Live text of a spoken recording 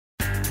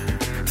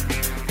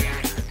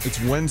It's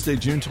Wednesday,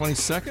 June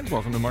 22nd.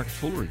 Welcome to Market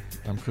Foolery.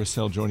 I'm Chris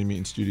Hell. Joining me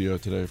in studio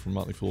today from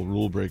Motley Fool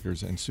Rule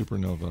Breakers and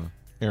Supernova,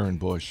 Aaron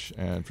Bush,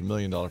 and from $1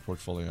 Million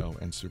Portfolio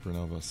and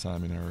Supernova,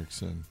 Simon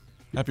Erickson.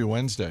 Happy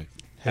Wednesday.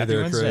 Hey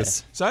there,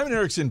 Chris. Simon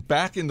Erickson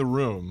back in the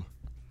room.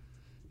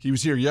 He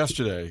was here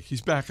yesterday.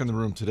 He's back in the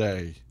room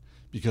today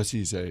because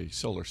he's a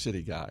Solar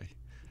City guy.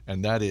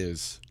 And that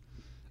is,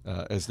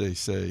 as they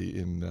say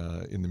in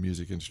the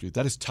music industry,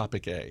 that is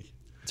topic A.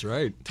 That's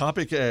right.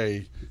 Topic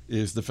A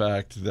is the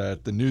fact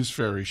that the news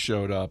fairy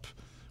showed up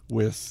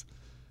with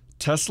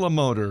Tesla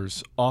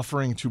Motors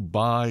offering to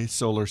buy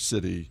Solar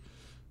City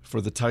for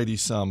the tidy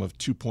sum of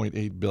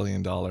 $2.8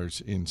 billion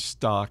in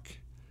stock.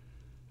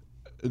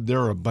 There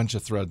are a bunch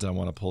of threads I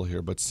want to pull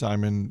here, but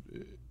Simon,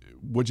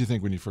 what did you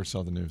think when you first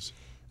saw the news?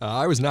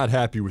 I was not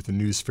happy with the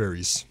news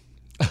fairy's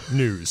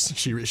news.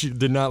 She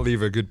did not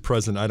leave a good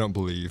present, I don't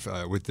believe,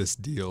 with this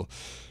deal.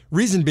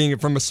 Reason being,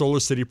 from a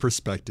Solar City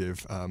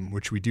perspective,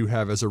 which we do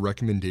have as a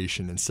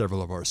recommendation in several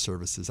of our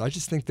services, I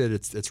just think that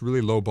it's really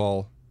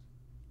lowball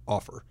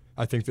offer.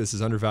 I think this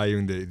is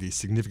undervaluing the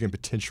significant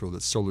potential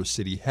that Solar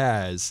City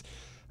has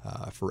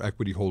for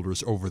equity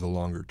holders over the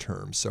longer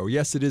term. So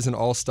yes, it is an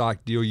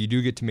all-stock deal. You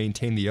do get to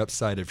maintain the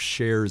upside of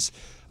shares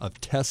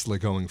of Tesla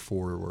going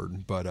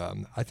forward, but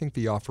I think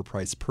the offer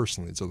price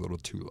personally is a little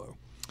too low.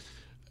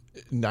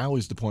 Now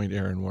is the point,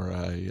 Aaron, where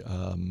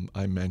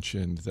I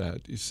mentioned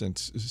that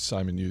since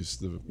Simon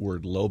used the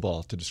word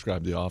lowball to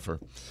describe the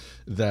offer,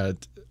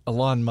 that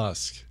Elon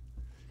Musk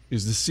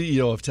is the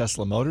CEO of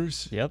Tesla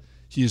Motors. Yep.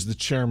 He is the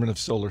chairman of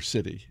Solar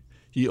City.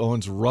 He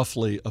owns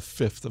roughly a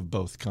fifth of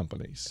both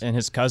companies. And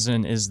his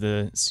cousin is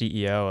the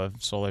CEO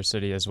of Solar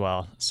City as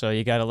well. So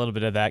you got a little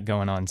bit of that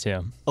going on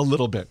too. A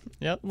little bit.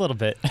 Yep, a little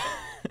bit.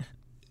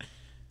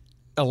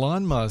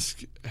 Elon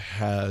Musk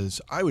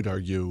has, I would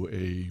argue,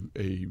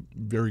 a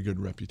very good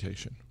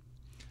reputation.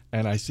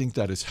 And I think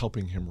that is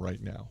helping him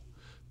right now.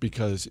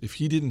 Because if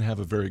he didn't have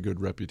a very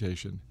good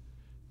reputation,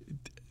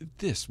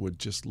 this would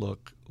just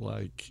look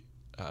like,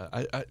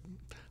 I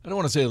don't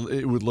want to say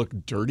it would look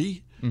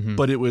dirty,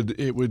 but it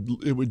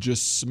would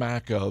just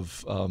smack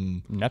of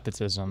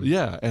nepotism.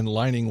 Yeah, and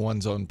lining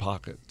one's own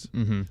pocket.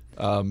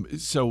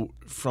 So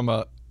from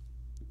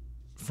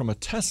a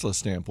Tesla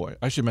standpoint,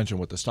 I should mention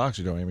what the stocks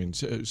are doing. I mean,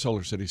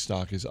 Solar City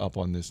stock is up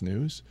on this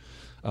news.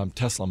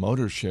 Tesla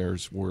Motors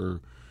shares were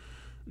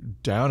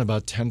down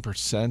about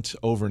 10%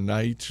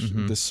 overnight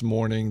this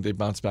morning. They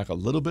bounced back a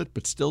little bit,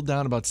 but still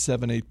down about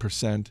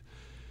 7-8%.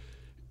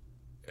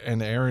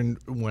 And Aaron,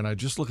 when I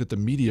just look at the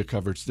media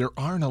coverage, there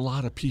aren't a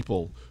lot of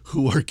people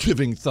who are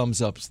giving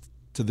thumbs up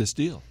to this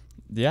deal.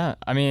 Yeah,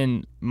 I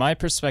mean, my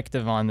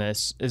perspective on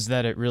this is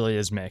that it really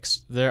is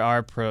mixed. There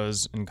are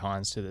pros and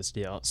cons to this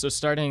deal. So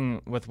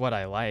starting with what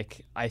I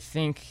like, I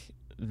think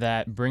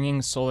that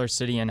bringing Solar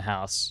City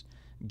in-house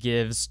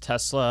gives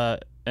Tesla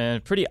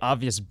a pretty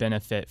obvious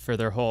benefit for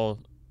their whole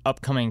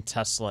upcoming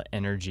Tesla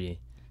energy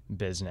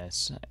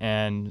business.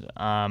 And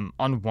on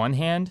one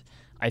hand,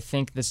 I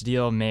think this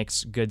deal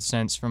makes good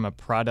sense from a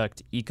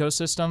product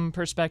ecosystem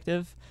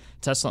perspective.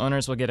 Tesla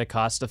owners will get a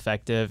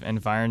cost-effective,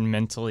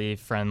 environmentally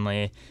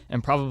friendly,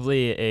 and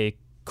probably a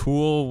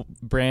cool,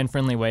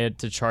 brand-friendly way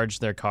to charge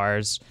their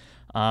cars.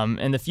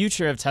 And the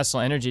future of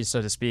Tesla energy,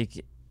 so to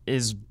speak,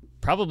 is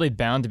probably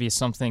bound to be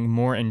something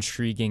more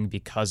intriguing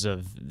because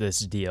of this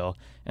deal.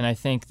 And I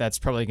think that's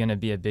probably going to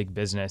be a big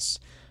business.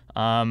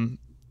 And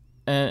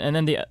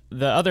then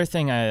the other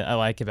thing I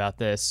like about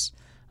this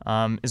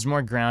is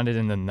more grounded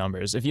in the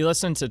numbers. If you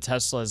listen to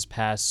Tesla's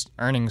past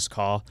earnings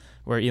call,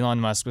 where Elon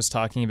Musk was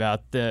talking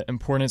about the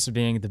importance of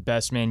being the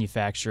best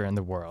manufacturer in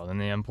the world and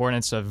the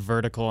importance of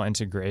vertical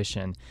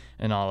integration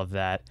and all of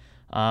that,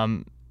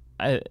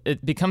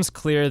 it becomes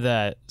clear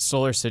that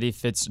Solar City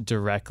fits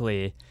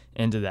directly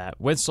into that.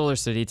 With Solar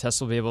City,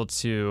 Tesla will be able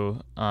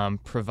to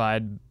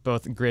provide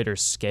both greater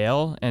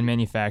scale and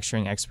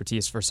manufacturing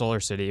expertise for Solar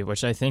City,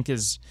 which I think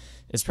is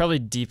probably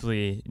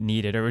deeply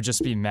needed, or would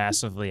just be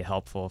massively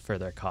helpful for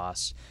their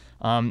costs.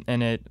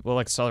 And it will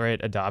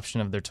accelerate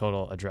adoption of their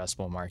total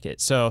addressable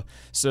market. So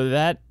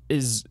that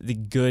is the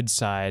good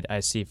side I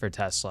see for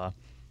Tesla.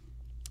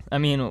 I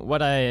mean,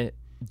 what I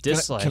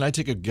dislike... Can I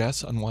take a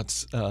guess on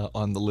what's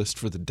on the list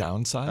for the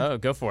downside? Oh,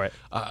 go for it.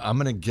 I'm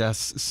going to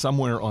guess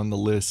somewhere on the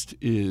list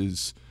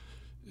is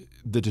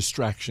the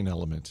distraction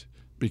element,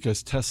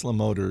 because Tesla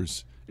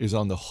Motors is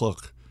on the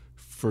hook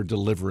for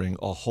delivering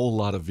a whole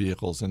lot of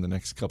vehicles in the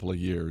next couple of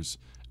years.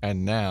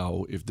 And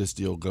now, if this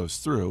deal goes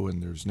through,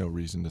 and there's no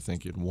reason to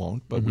think it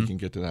won't, but we can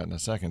get to that in a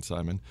second,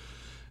 Simon.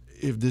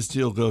 If this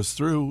deal goes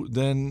through,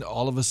 then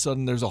all of a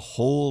sudden there's a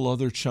whole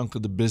other chunk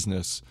of the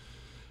business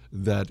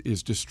that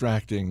is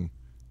distracting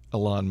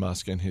Elon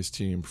Musk and his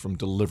team from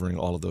delivering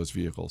all of those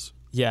vehicles.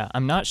 Yeah,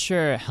 I'm not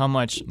sure how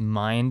much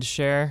mind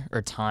share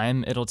or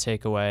time it'll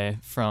take away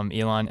from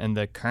Elon and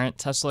the current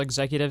Tesla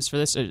executives for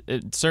this.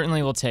 It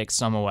certainly will take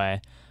some away.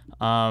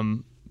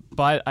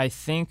 But I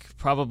think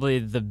probably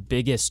the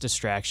biggest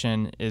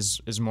distraction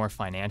is more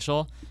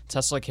financial.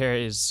 Solar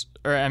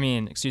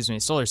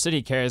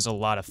City carries a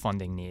lot of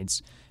funding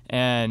needs.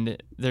 And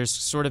there's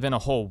sort of been a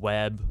whole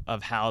web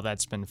of how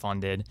that's been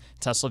funded.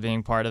 Tesla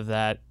being part of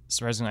that.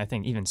 Surprisingly, I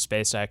think even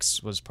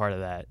SpaceX was part of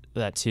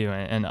that too,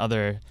 and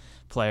other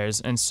players.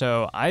 And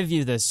so I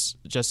view this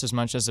just as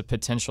much as a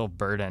potential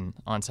burden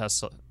on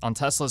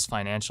Tesla's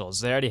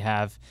financials. They already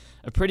have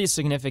a pretty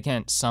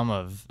significant sum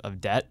of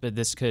debt, but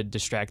this could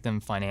distract them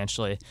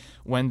financially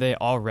when they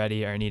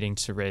already are needing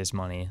to raise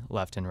money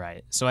left and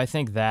right. So I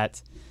think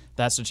that's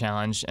a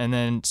challenge. And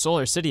then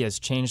Solar City has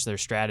changed their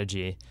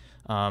strategy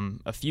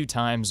a few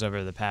times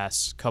over the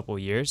past couple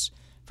years,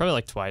 probably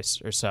like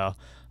twice or so.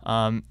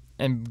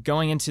 And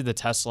going into the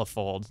Tesla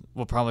fold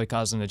will probably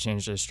cause them to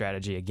change their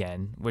strategy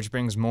again, which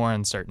brings more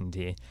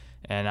uncertainty.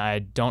 And I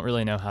don't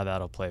really know how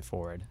that'll play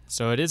forward.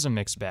 So it is a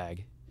mixed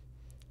bag.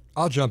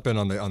 I'll jump in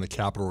on the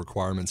capital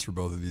requirements for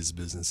both of these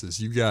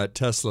businesses. You've got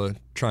Tesla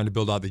trying to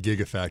build out the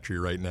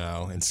Gigafactory right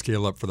now and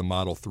scale up for the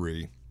Model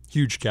 3.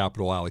 Huge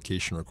capital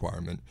allocation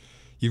requirement.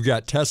 You've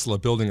got Tesla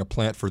building a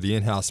plant for the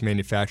in-house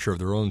manufacture of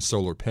their own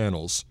solar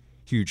panels.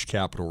 Huge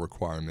capital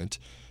requirement.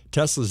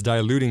 Tesla's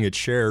diluting its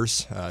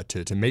shares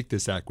to make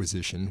this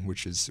acquisition,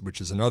 which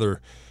is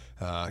another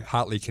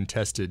hotly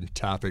contested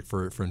topic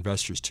for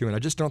investors too. And I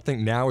just don't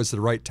think now is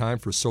the right time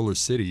for Solar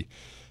City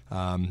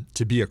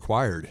to be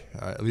acquired.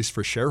 At least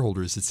for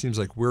shareholders, it seems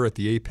like we're at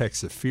the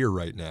apex of fear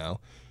right now.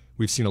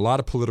 We've seen a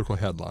lot of political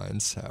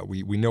headlines.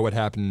 We know what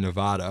happened in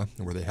Nevada,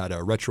 where they had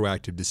a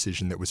retroactive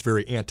decision that was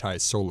very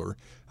anti-solar,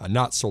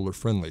 not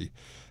solar-friendly.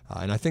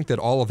 And I think that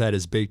all of that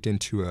is baked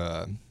into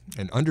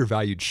an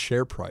undervalued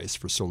share price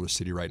for Solar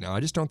City right now.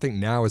 I just don't think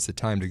now is the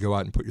time to go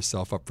out and put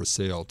yourself up for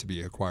sale to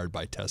be acquired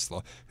by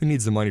Tesla. Who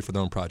needs the money for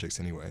their own projects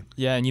anyway?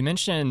 Yeah, and you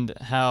mentioned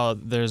how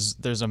there's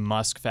a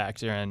Musk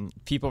factor, and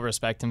people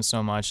respect him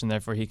so much, and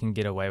therefore he can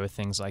get away with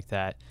things like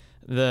that.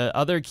 The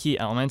other key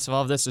elements of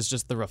all of this is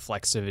just the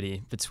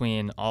reflexivity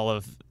between all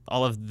of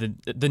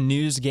the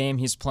news game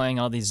he's playing,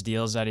 all these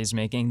deals that he's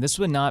making. This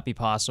would not be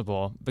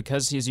possible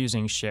because he's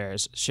using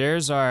shares.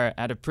 Shares are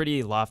at a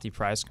pretty lofty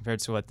price compared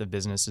to what the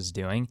business is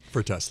doing.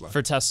 For Tesla.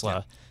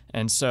 Yeah.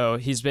 And so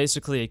he's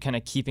basically kind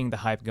of keeping the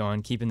hype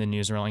going, keeping the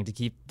news rolling to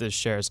keep the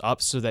shares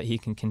up so that he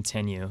can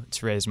continue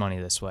to raise money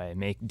this way,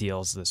 make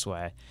deals this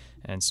way.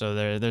 And so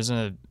there's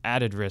an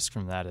added risk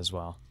from that as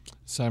well.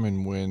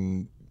 Simon,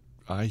 when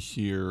I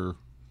hear,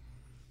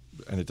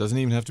 and it doesn't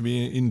even have to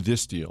be in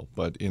this deal,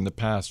 but in the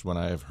past when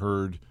I have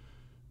heard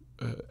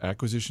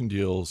acquisition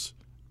deals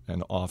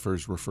and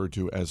offers referred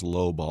to as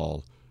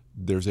lowball,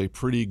 there's a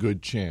pretty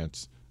good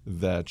chance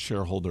that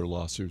shareholder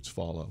lawsuits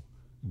follow.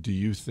 Do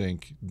you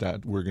think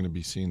that we're going to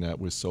be seeing that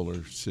with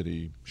Solar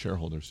City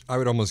shareholders? I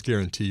would almost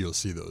guarantee you'll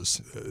see those,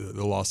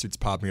 the lawsuits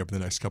popping up in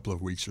the next couple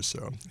of weeks or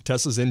so.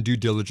 Tesla's in due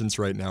diligence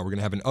right now. We're going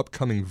to have an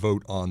upcoming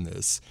vote on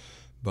this.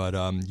 But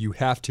you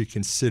have to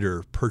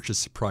consider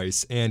purchase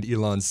price and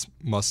Elon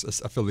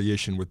Musk's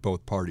affiliation with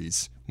both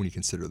parties when you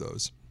consider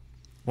those.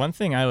 One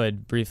thing I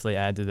would briefly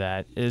add to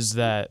that is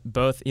that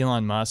both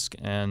Elon Musk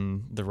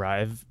and the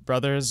Rive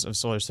brothers of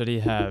Solar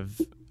City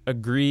have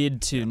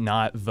agreed to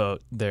not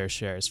vote their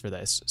shares for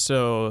this.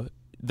 So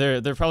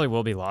there probably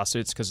will be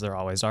lawsuits because there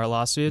always are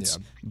lawsuits,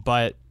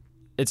 but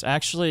it's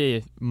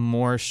actually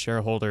more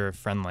shareholder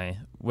friendly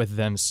with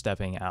them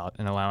stepping out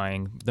and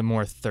allowing the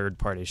more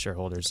third-party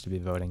shareholders to be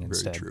voting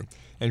instead. Very true.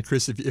 And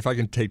Chris, if I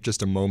can take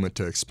just a moment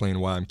to explain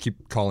why I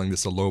keep calling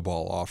this a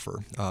lowball offer.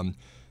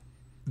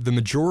 The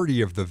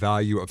majority of the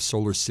value of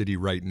Solar City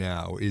right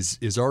now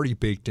is already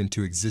baked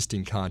into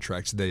existing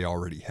contracts they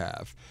already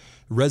have.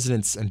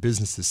 Residents and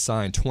businesses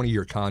sign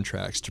 20-year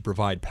contracts to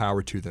provide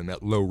power to them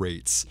at low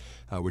rates,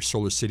 which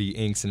Solar City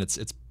inks, and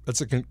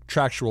it's a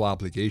contractual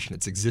obligation.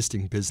 It's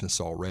existing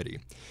business already.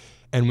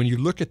 And when you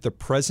look at the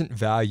present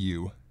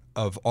value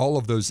of all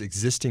of those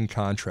existing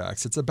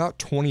contracts, it's about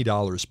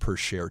 $20 per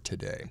share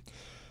today.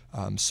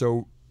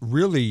 So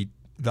really,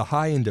 the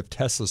high end of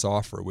Tesla's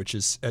offer, which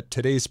is at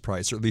today's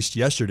price, or at least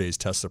yesterday's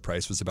Tesla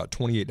price, was about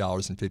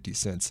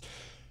 $28.50.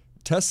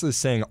 Tesla is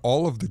saying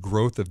all of the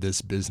growth of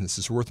this business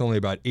is worth only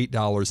about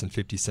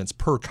 $8.50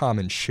 per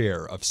common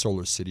share of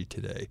Solar City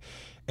today.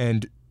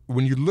 And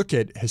when you look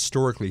at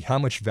historically how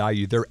much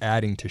value they're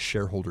adding to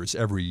shareholders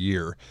every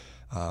year,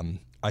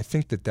 I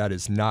think that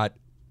is not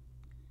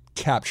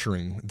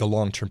capturing the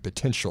long-term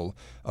potential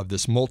of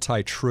this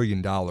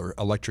multi-trillion-dollar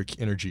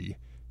electric energy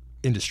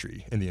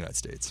industry in the United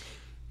States.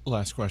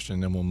 Last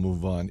question, then we'll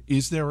move on.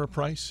 Is there a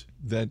price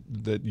that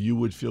you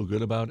would feel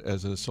good about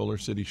as a Solar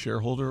City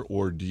shareholder,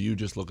 or do you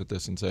just look at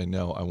this and say,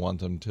 no, I want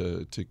them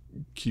to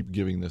keep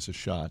giving this a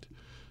shot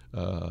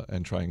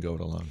and try and go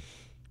it alone?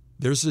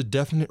 There's a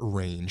definite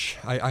range.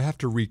 I have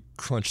to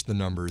re-crunch the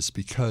numbers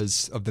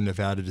because of the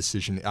Nevada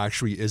decision. It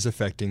actually is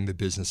affecting the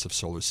business of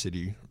Solar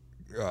City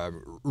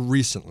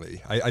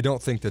recently. I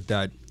don't think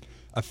that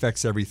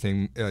affects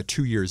everything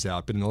 2 years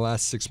out, but in the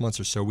last 6 months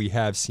or so, we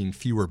have seen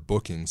fewer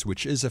bookings,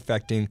 which is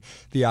affecting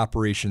the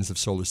operations of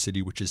Solar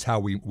City, which is how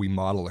we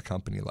model a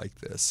company like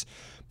this.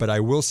 But I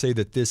will say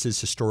that this is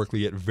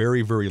historically at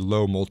very, very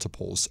low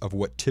multiples of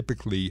what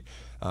typically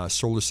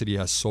Solar City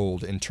has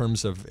sold in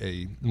terms of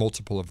a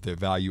multiple of the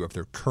value of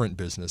their current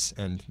business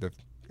and the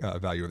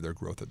value of their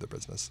growth of the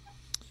business.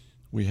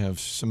 We have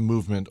some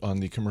movement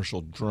on the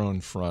commercial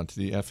drone front.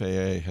 The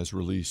FAA has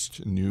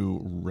released new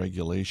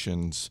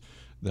regulations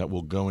that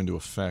will go into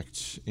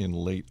effect in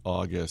late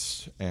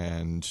August.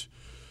 And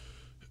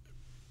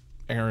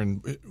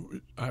Aaron,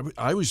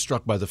 I was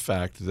struck by the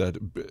fact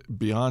that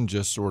beyond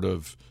just sort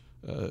of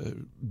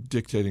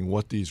dictating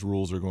what these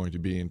rules are going to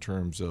be in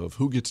terms of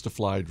who gets to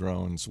fly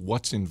drones,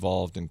 what's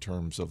involved in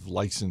terms of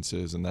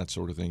licenses and that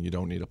sort of thing. You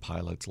don't need a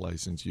pilot's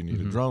license. You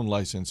need a drone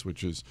license,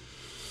 which is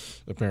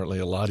apparently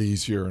a lot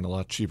easier and a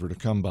lot cheaper to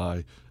come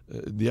by.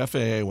 The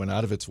FAA went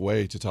out of its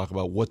way to talk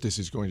about what this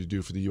is going to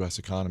do for the U.S.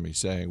 economy,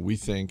 saying we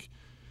think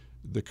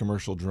the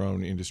commercial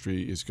drone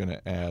industry is going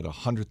to add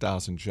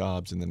 100,000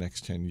 jobs in the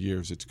next 10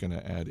 years. It's going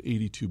to add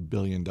 $82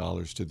 billion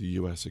to the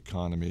U.S.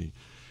 economy.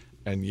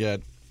 And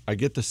yet I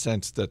get the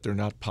sense that they're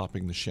not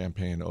popping the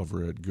champagne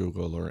over at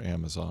Google or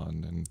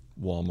Amazon and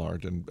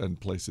Walmart and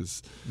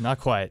places. Not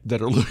quite.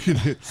 That are looking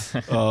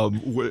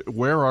at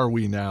where are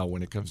we now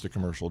when it comes to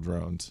commercial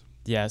drones?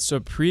 Yeah, so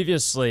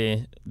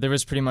previously there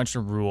was pretty much a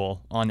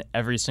rule on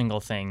every single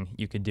thing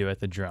you could do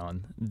with a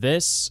drone.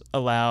 This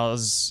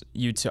allows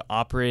you to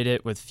operate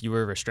it with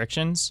fewer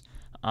restrictions,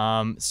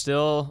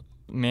 still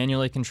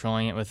manually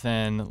controlling it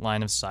within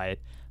line of sight,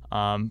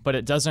 but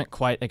it doesn't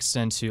quite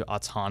extend to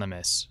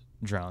autonomous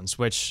drones,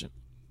 which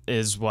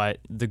is what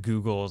the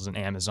Googles and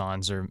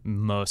Amazons are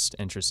most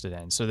interested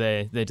in. So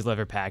they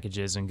deliver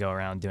packages and go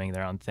around doing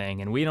their own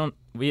thing, and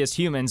we as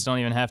humans don't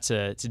even have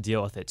to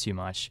deal with it too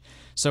much.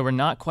 So we're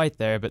not quite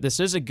there, but this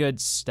is a good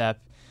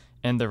step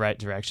in the right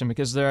direction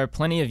because there are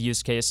plenty of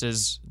use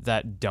cases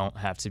that don't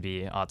have to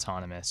be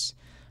autonomous.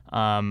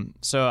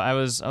 So I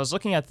was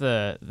looking at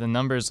the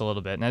numbers a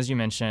little bit, and as you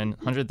mentioned,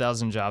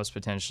 100,000 jobs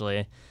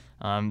potentially.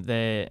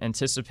 They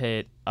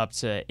anticipate up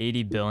to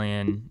 80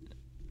 billion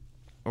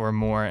or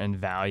more in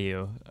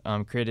value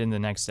created in the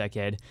next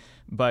decade.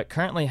 But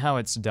currently how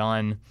it's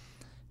done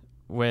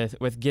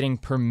with getting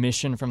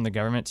permission from the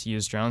government to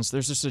use drones,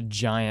 there's just a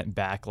giant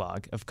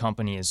backlog of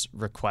companies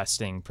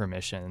requesting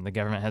permission. The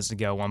government has to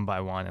go one by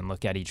one and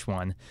look at each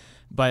one.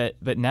 But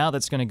now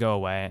that's going to go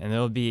away, and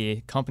there'll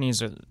be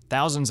companies,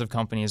 thousands of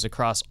companies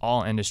across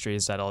all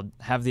industries that'll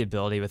have the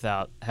ability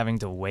without having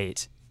to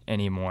wait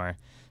anymore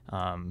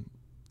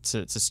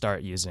to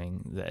start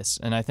using this.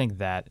 And I think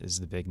that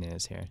is the big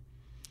news here.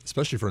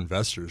 Especially for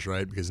investors,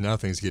 right? Because now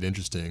things get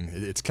interesting.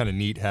 It's kind of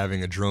neat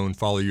having a drone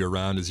follow you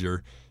around as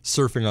you're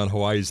surfing on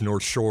Hawaii's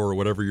North Shore or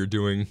whatever you're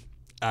doing,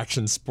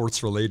 action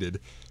sports related.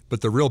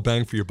 But the real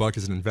bang for your buck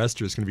as an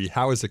investor is going to be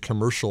how is a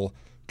commercial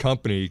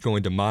company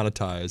going to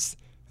monetize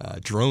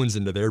drones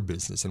into their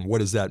business, and what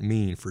does that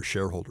mean for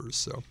shareholders?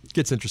 So it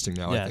gets interesting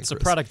now, I think, it's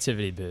Chris. A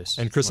productivity boost.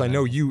 And Chris, I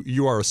know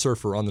you are a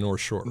surfer on the North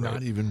Shore, right?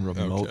 Not even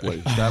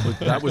remotely. Okay.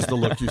 That was the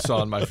look you saw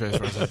on my face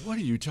where I was like, what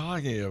are you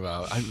talking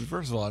about?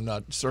 First of all, I'm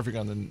not surfing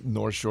on the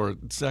North Shore.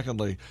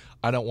 Secondly,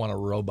 I don't want a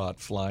robot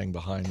flying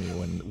behind me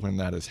when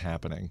that is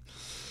happening.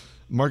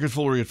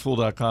 Marketfoolery at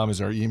Fool.com is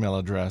our email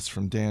address.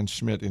 From Dan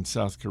Schmidt in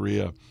South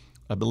Korea.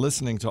 I've been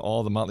listening to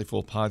all the Motley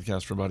Fool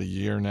podcasts for about a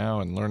year now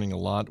and learning a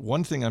lot.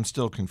 One thing I'm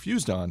still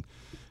confused on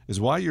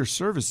is why your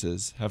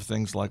services have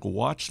things like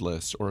watch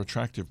lists or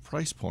attractive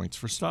price points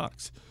for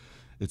stocks.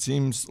 It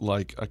seems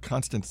like a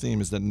constant theme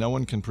is that no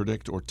one can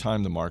predict or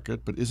time the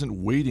market, but isn't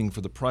waiting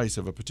for the price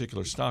of a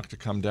particular stock to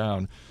come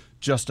down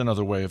just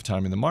another way of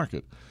timing the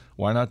market.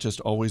 Why not just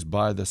always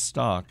buy the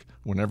stock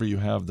whenever you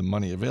have the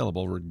money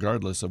available,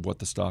 regardless of what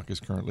the stock is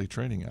currently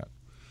trading at?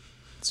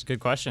 It's a good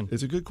question.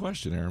 It's a good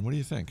question, Aaron. What do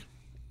you think?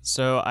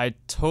 So I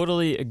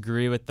totally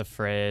agree with the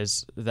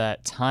phrase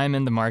that time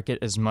in the market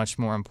is much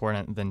more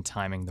important than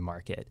timing the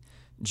market.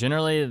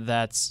 Generally,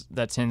 that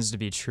tends to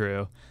be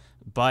true.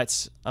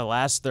 But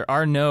alas, there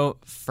are no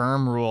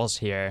firm rules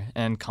here,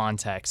 and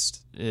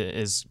context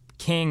is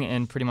king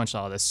in pretty much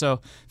all of this.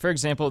 So, for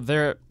example,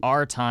 there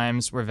are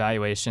times where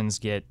valuations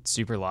get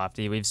super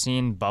lofty. We've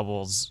seen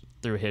bubbles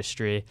through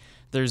history.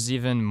 There's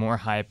even more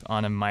hype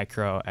on a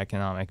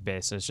microeconomic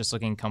basis, just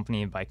looking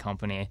company by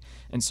company.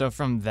 And so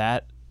from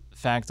that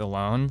fact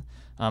alone,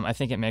 I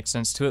think it makes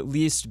sense to at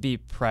least be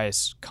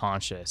price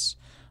conscious.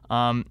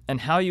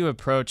 And how you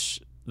approach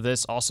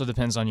this also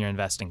depends on your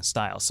investing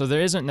style. So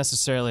there isn't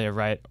necessarily a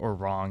right or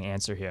wrong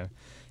answer here.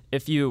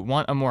 If you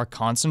want a more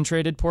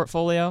concentrated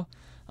portfolio,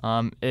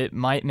 it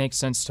might make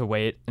sense to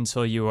wait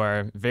until you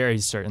are very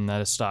certain that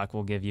a stock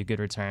will give you good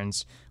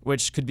returns,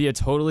 which could be a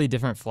totally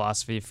different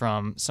philosophy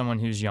from someone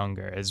who's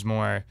younger, is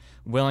more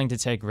willing to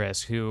take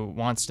risk, who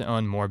wants to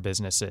own more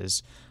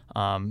businesses.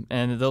 And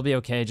they'll be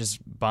okay just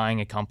buying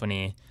a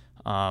company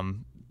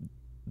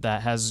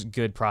that has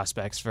good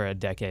prospects for a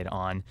decade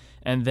on.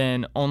 And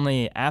then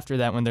only after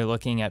that, when they're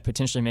looking at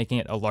potentially making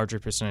it a larger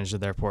percentage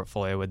of their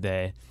portfolio, would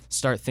they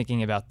start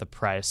thinking about the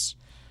price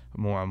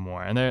more and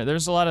more. And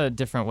there's a lot of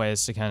different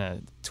ways to kind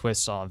of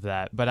twist all of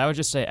that. But I would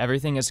just say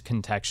everything is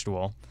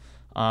contextual.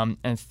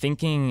 And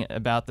thinking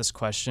about this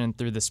question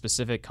through the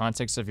specific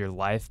context of your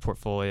life,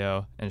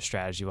 portfolio, and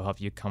strategy will help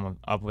you come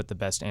up with the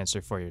best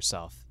answer for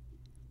yourself.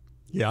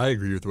 Yeah, I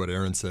agree with what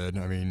Aaron said.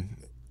 I mean,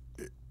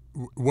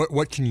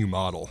 what can you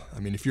model? I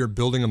mean, if you're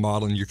building a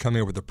model and you're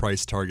coming up with a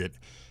price target,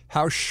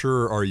 how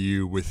sure are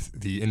you with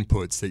the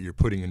inputs that you're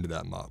putting into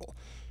that model?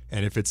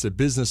 And if it's a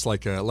business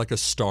like a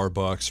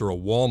Starbucks or a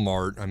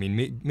Walmart, I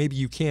mean, maybe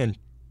you can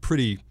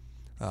pretty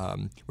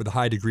with a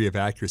high degree of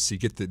accuracy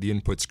get the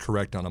inputs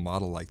correct on a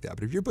model like that.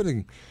 But if you're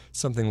putting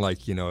something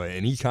like, you know,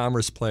 an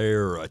e-commerce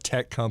player or a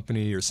tech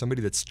company or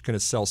somebody that's going to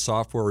sell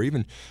software, or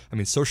even, I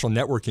mean, social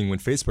networking, when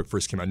Facebook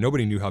first came out,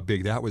 nobody knew how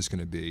big that was going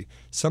to be.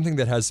 Something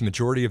that has the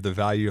majority of the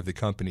value of the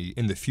company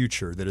in the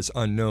future that is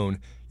unknown,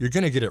 you're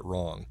going to get it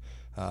wrong.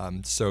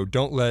 So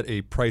don't let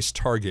a price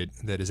target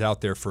that is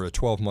out there for a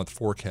 12-month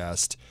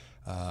forecast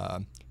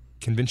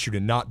convince you to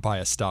not buy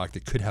a stock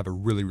that could have a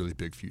really, really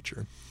big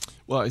future.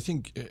 Well, I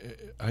think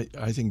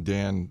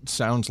Dan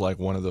sounds like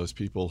one of those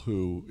people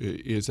who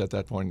is at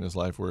that point in his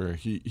life where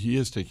he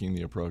is taking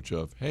the approach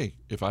of, hey,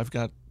 if I've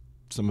got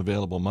some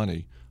available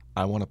money,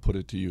 I want to put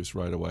it to use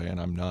right away,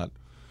 and I'm not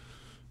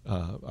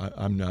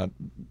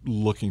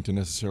looking to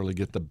necessarily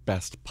get the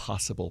best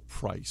possible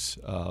price.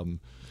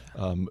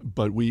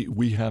 But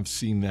we have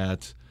seen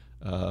that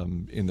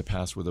in the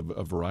past with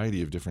a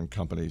variety of different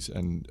companies,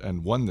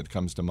 and one that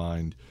comes to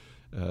mind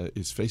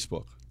is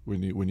Facebook.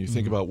 When you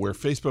think about where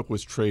Facebook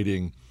was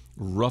trading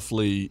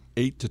roughly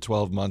 8 to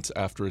 12 months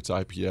after its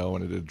IPO,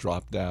 and it had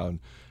dropped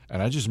down,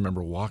 and I just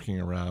remember walking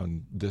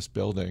around this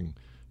building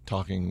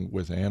talking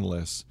with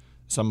analysts,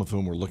 some of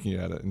whom were looking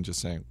at it and just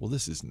saying, well,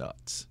 this is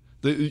nuts.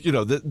 That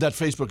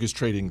Facebook is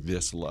trading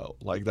this low.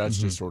 Like, that's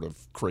just sort of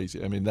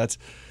crazy. I mean, that's,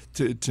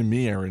 to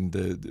me,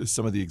 Aaron,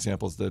 some of the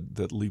examples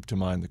that leap to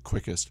mind the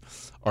quickest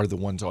are the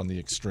ones on the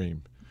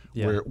extreme.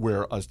 Yeah.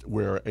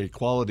 Where a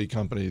quality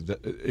company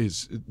that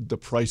is, the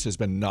price has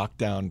been knocked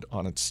down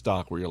on its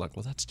stock, where you're like,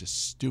 well, that's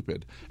just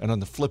stupid. And on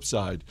the flip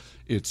side,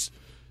 it's,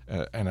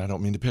 and I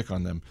don't mean to pick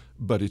on them,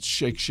 but it's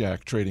Shake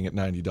Shack trading at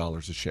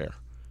 $90 a share,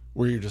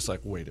 where you're just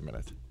like, wait a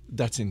minute,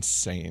 that's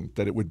insane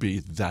that it would be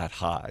that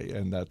high.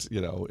 And that's,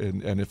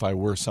 and if I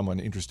were someone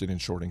interested in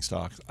shorting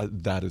stocks,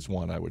 that is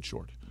one I would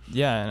short.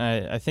 Yeah,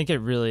 and I think it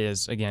really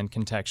is, again,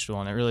 contextual,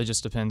 and it really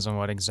just depends on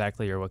what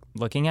exactly you're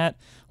looking at.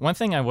 One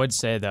thing I would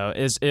say, though,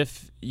 is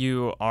if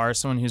you are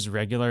someone who's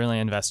regularly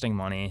investing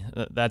money,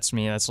 that's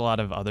me, that's a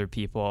lot of other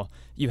people,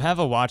 you have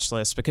a watch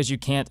list because you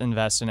can't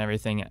invest in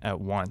everything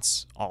at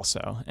once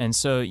also. And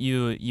so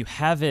you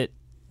have it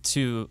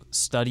to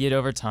study it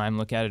over time,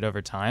 look at it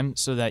over time,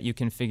 so that you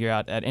can figure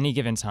out at any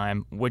given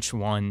time which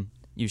one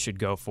you should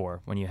go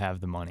for when you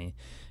have the money.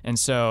 And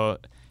so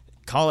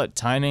call it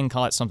timing,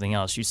 call it something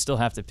else. You still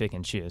have to pick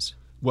and choose.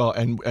 Well,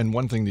 and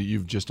one thing that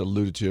you've just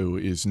alluded to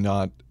is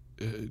not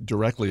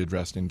directly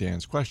addressed in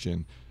Dan's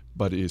question,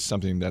 but is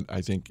something that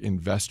I think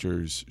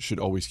investors should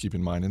always keep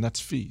in mind, and that's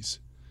fees.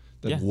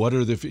 What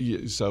are the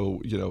fees?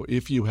 So,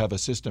 if you have a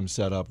system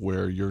set up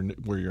where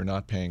you're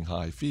not paying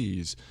high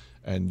fees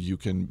and you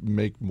can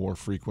make more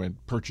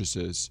frequent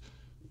purchases,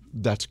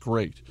 that's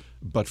great.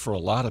 But for a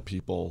lot of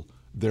people,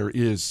 there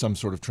is some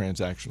sort of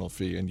transactional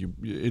fee, and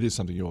it is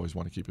something you always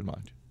want to keep in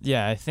mind.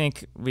 Yeah, I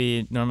think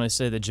we normally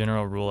say the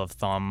general rule of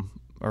thumb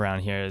around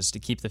here is to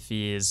keep the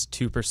fees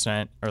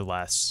 2% or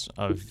less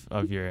of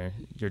your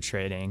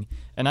trading.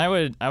 And I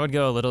would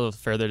go a little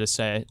further to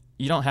say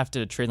you don't have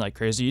to trade like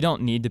crazy. You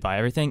don't need to buy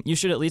everything. You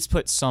should at least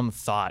put some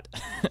thought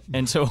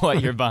into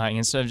what you're buying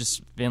instead of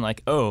just being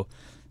like, oh,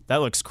 that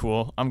looks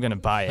cool, I'm going to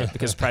buy it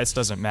because price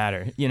doesn't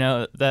matter.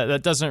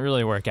 That doesn't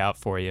really work out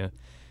for you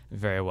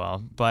very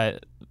well.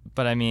 But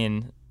I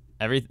mean,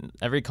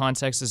 every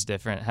context is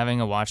different. Having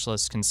a watch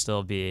list can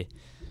still be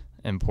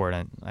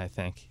important, I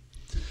think.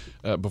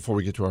 Before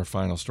we get to our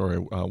final story,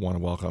 I want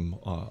to welcome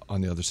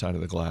on the other side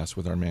of the glass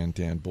with our man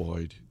Dan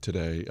Boyd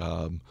today.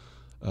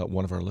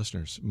 One of our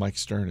listeners, Mike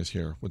Stern, is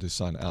here with his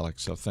son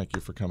Alex. So thank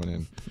you for coming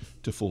in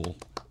to Fool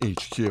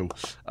HQ.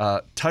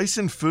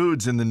 Tyson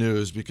Foods in the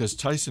news because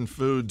Tyson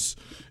Foods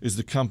is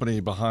the company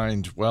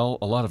behind, well,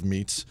 a lot of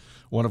meats,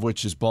 one of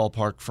which is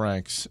Ballpark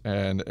Franks.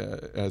 And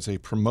as a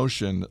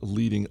promotion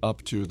leading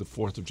up to the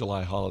 4th of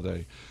July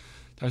holiday,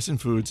 Tyson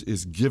Foods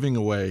is giving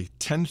away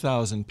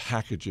 10,000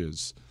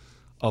 packages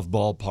of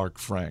Ballpark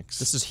Franks.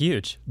 This is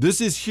huge. This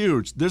is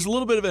huge. There's a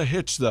little bit of a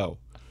hitch, though.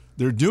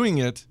 They're doing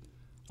it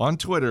on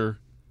Twitter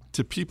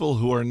to people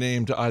who are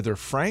named either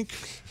Frank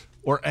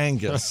or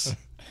Angus.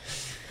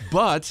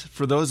 But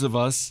for those of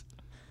us,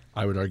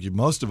 I would argue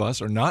most of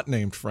us are not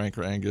named Frank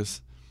or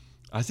Angus,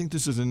 I think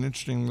this is an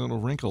interesting little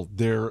wrinkle.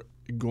 They're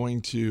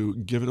going to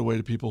give it away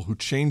to people who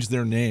change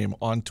their name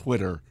on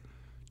Twitter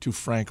to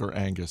Frank or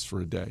Angus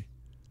for a day.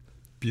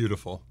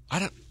 Beautiful.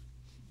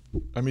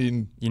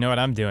 You know what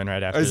I'm doing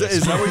right after this.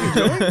 Is that what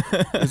you're doing?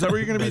 Is that what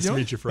you're going to be doing? Nice to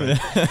meet you,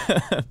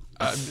 Frank.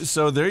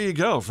 So there you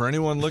go. For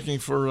anyone looking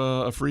for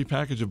a free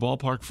package of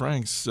Ballpark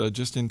Franks,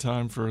 just in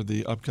time for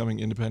the upcoming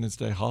Independence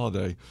Day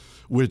holiday,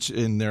 which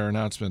in their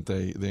announcement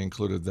they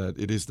included that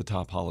it is the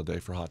top holiday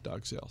for hot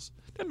dog sales.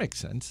 That makes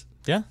sense.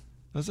 Yeah.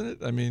 Doesn't it?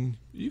 I mean,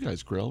 you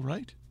guys grill,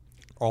 right?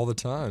 All the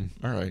time.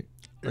 All right.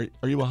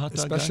 Are you a hot dog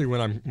Especially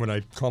guy? when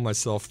I call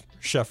myself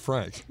Chef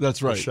Frank.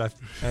 That's right. Chef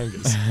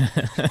Angus.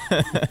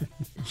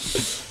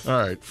 All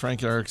right,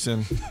 Frank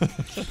Erickson,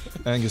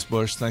 Angus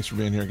Bush, thanks for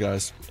being here,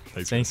 guys.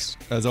 Thanks.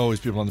 As always,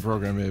 people on the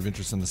program may have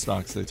interest in the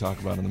stocks they talk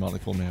about, and the Motley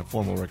Fool may have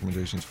formal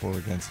recommendations for or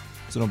against.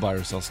 So don't buy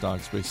or sell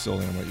stocks based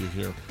solely on what you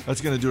hear.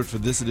 That's going to do it for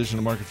this edition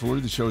of Market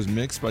Foolery. The show is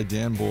mixed by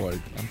Dan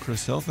Boyd. I'm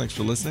Chris Hill. Thanks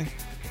for listening.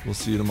 We'll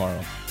see you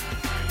tomorrow.